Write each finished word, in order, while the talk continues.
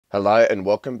Hello and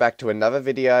welcome back to another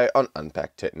video on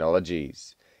Unpacked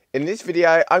Technologies. In this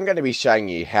video, I'm going to be showing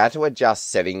you how to adjust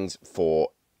settings for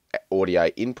audio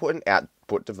input and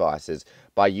output devices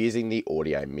by using the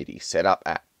Audio MIDI Setup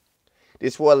app.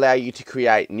 This will allow you to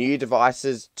create new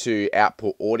devices to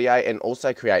output audio and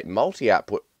also create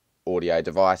multi-output audio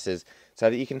devices so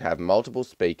that you can have multiple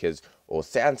speakers or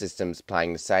sound systems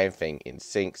playing the same thing in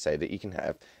sync so that you can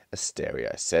have a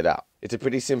stereo setup. It's a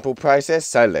pretty simple process,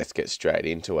 so let's get straight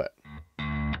into it.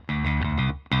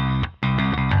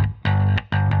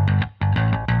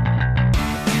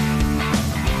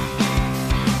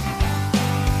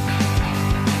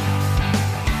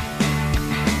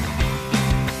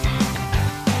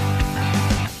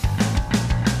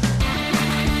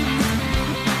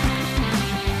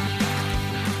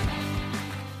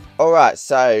 Alright,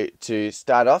 so to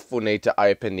start off, we'll need to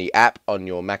open the app on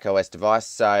your macOS device.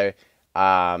 So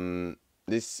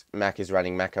this Mac is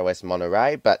running macOS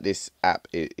Monterey, but this app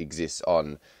exists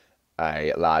on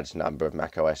a large number of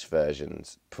macOS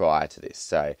versions prior to this.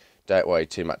 So don't worry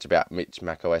too much about which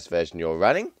macOS version you're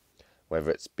running. Whether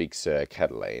it's Big Sur,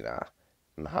 Catalina,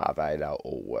 Mojave, they'll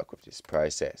all work with this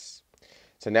process.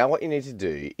 So now what you need to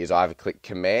do is either click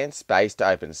Command Space to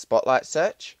open Spotlight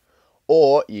Search,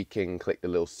 or you can click the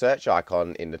little search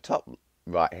icon in the top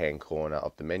right hand corner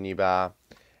of the menu bar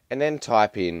and then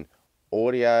type in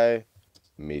Audio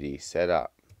MIDI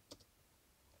Setup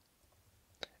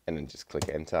and then just click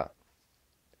enter.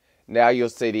 Now you'll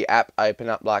see the app open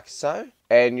up like so,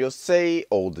 and you'll see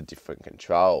all the different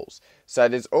controls. So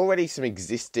there's already some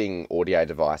existing audio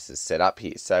devices set up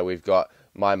here. So we've got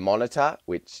my monitor,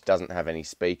 which doesn't have any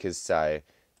speakers, so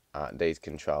these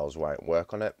controls won't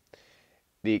work on it.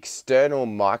 The external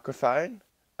microphone,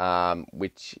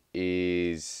 which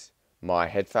is my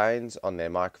headphones on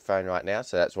their microphone right now.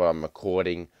 So that's what I'm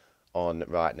recording on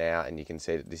right now. And you can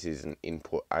see that this is an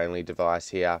input only device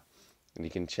here. And you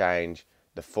can change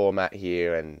the format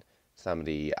here and some of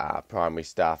the primary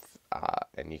stuff.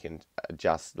 And you can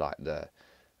adjust like the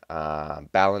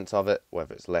balance of it,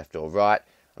 whether it's left or right.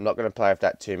 I'm not going to play with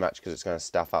that too much because it's going to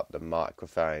stuff up the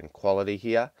microphone quality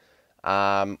here.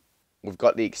 We've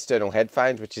got the external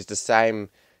headphones, which is the same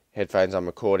headphones I'm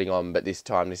recording on, but this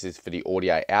time this is for the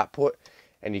audio output.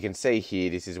 And you can see here,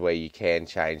 this is where you can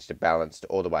change the balance to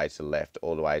all the way to the left,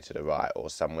 all the way to the right, or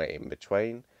somewhere in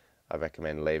between. I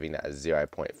recommend leaving that as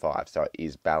 0.5 so it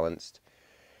is balanced.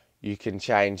 You can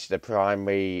change the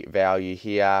primary value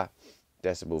here,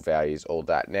 decibel values, all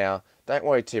that. Now, don't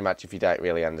worry too much if you don't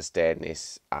really understand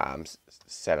this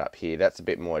setup here. That's a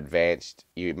bit more advanced.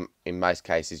 In most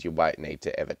cases, you won't need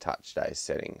to ever touch those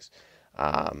settings.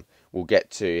 We'll get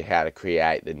to how to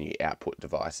create the new output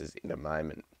devices in a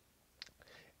moment.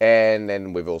 And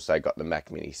then we've also got the Mac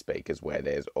Mini speakers where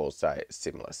there's also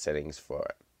similar settings for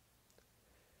it.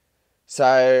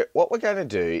 So what we're going to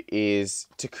do is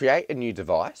to create a new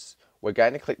device, we're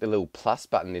going to click the little plus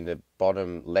button in the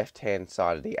bottom left-hand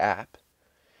side of the app.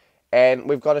 And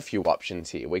we've got a few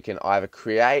options here. We can either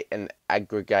create an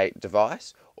aggregate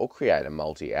device or create a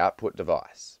multi-output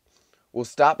device. We'll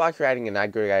start by creating an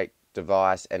aggregate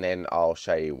device and then I'll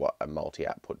show you what a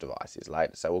multi-output device is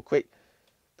later. So we'll click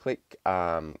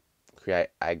create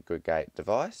aggregate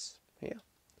device here.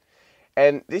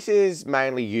 And this is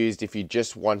mainly used if you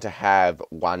just want to have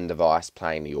one device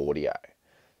playing the audio.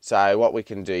 So what we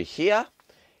can do here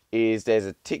is there's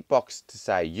a tick box to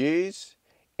say use,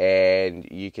 and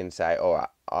you can say, all right,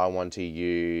 I want to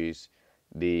use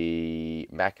the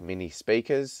Mac Mini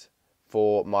speakers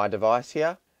for my device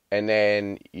here. And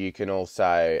then you can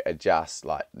also adjust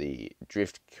like the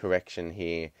drift correction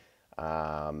here,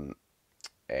 and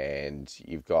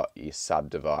you've got your sub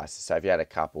devices. So if you had a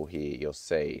couple here, you'll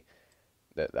see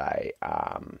that they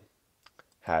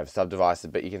have sub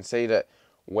devices, but you can see that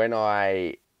when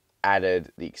I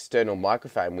added the external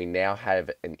microphone, we now have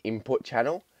an input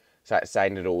channel. So it's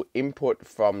saying that it'll input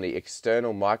from the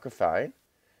external microphone,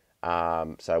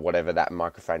 so whatever that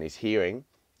microphone is hearing,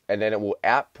 and then it will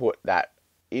output that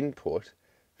input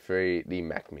through the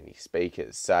Mac Mini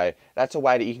speakers. So that's a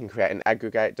way that you can create an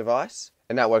aggregate device.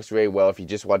 And that works really well if you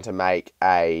just want to make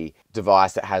a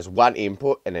device that has one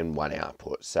input and then one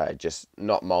output. So just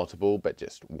not multiple, but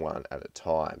just one at a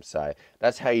time. So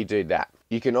that's how you do that.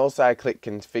 You can also click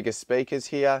Configure Speakers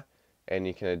here, and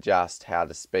you can adjust how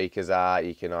the speakers are.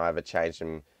 You can either change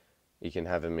them, you can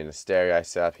have them in a stereo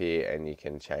setup here, and you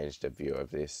can change the view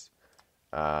of this.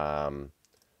 I'll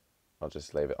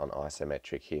just leave it on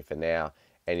isometric here for now.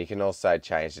 And you can also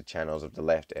change the channels of the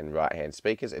left and right hand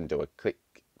speakers and do a quick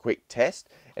test,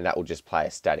 and that will just play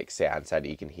a static sound so that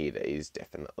you can hear that it is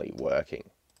definitely working.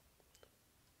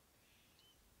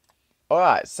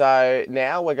 Alright, so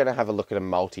now we're going to have a look at a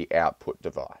multi-output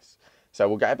device. So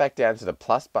we'll go back down to the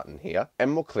plus button here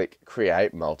and we'll click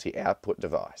Create Multi-Output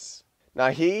Device. Now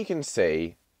here you can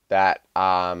see that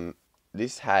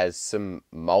this has some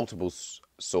multiple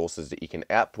sources that you can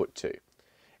output to.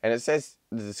 And it says,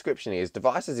 the description is,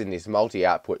 devices in this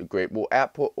multi-output group will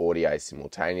output audio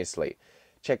simultaneously.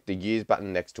 Check the Use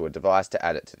button next to a device to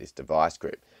add it to this device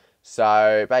group.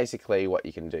 So basically what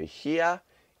you can do here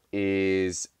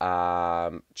is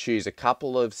choose a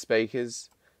couple of speakers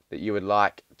that you would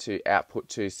like to output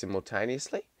to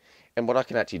simultaneously. And what I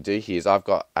can actually do here is I've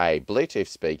got a Bluetooth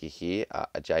speaker here,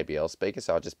 a JBL speaker,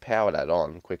 so I'll just power that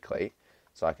on quickly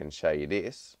so I can show you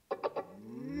this.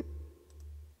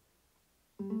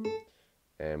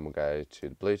 And we'll go to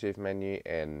the Bluetooth menu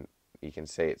and you can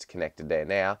see it's connected there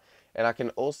now. And I can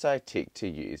also tick to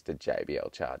use the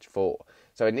JBL Charge 4.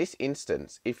 So in this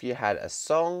instance, if you had a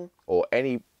song or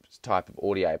any type of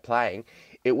audio playing,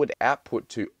 it would output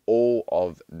to all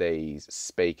of these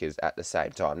speakers at the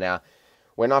same time. Now,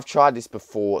 when I've tried this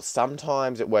before,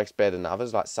 sometimes it works better than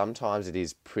others. Like sometimes it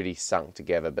is pretty sunk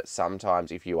together, but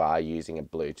sometimes if you are using a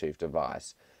Bluetooth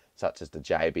device, such as the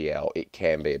JBL, it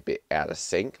can be a bit out of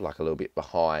sync, like a little bit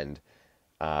behind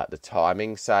the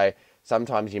timing. So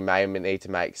sometimes you may need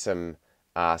to make some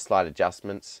slight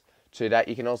adjustments to that.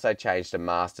 You can also change the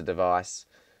master device.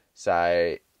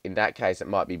 So in that case, it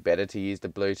might be better to use the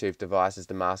Bluetooth device as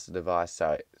the master device,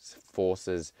 so it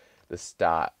forces the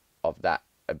start of that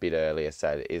a bit earlier so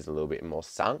it is a little bit more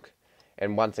sunk.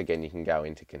 And once again, you can go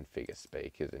into configure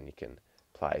speakers and you can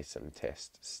play some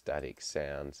test static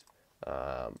sounds.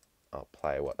 I'll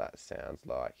play what that sounds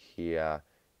like here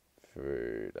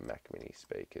through the Mac Mini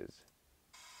speakers.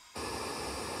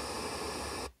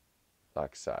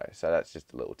 Like so. So that's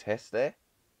just a little test there.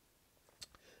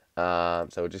 So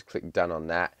we'll just click done on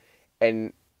that.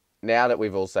 And now that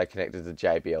we've also connected the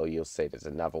JBL, you'll see there's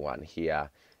another one here.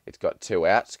 It's got two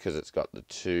outs because it's got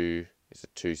it's a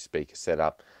two speaker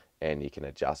setup, and you can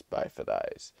adjust both of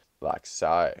those like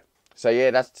so. So yeah,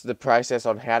 that's the process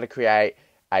on how to create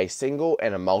a single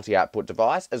and a multi-output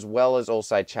device, as well as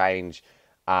also change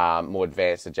more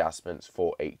advanced adjustments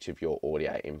for each of your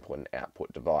audio input and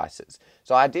output devices.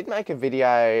 So I did make a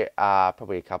video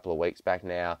probably a couple of weeks back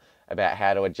now about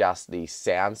how to adjust the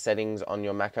sound settings on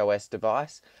your macOS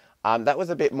device. That was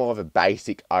a bit more of a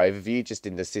basic overview just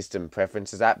in the system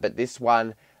preferences app, but this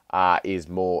one is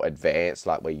more advanced,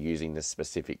 like we're using the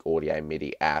specific audio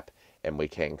MIDI app and we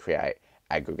can create,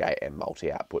 aggregate and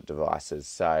multi-output devices.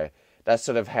 So that's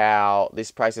sort of how this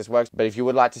process works. But if you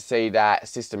would like to see that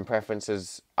system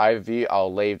preferences overview,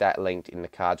 I'll leave that linked in the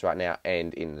cards right now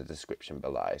and in the description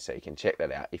below. So you can check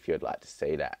that out if you'd like to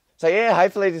see that. So yeah,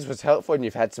 hopefully this was helpful and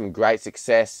you've had some great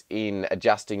success in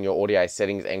adjusting your audio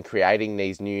settings and creating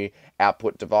these new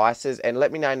output devices. And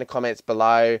let me know in the comments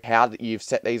below how you've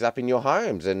set these up in your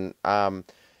homes and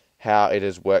how it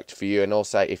has worked for you. And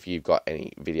also if you've got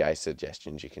any video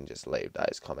suggestions, you can just leave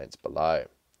those comments below.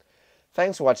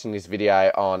 Thanks for watching this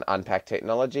video on Unpack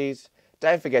Technologies.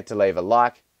 Don't forget to leave a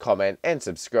like, comment and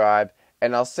subscribe,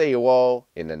 and I'll see you all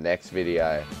in the next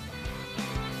video.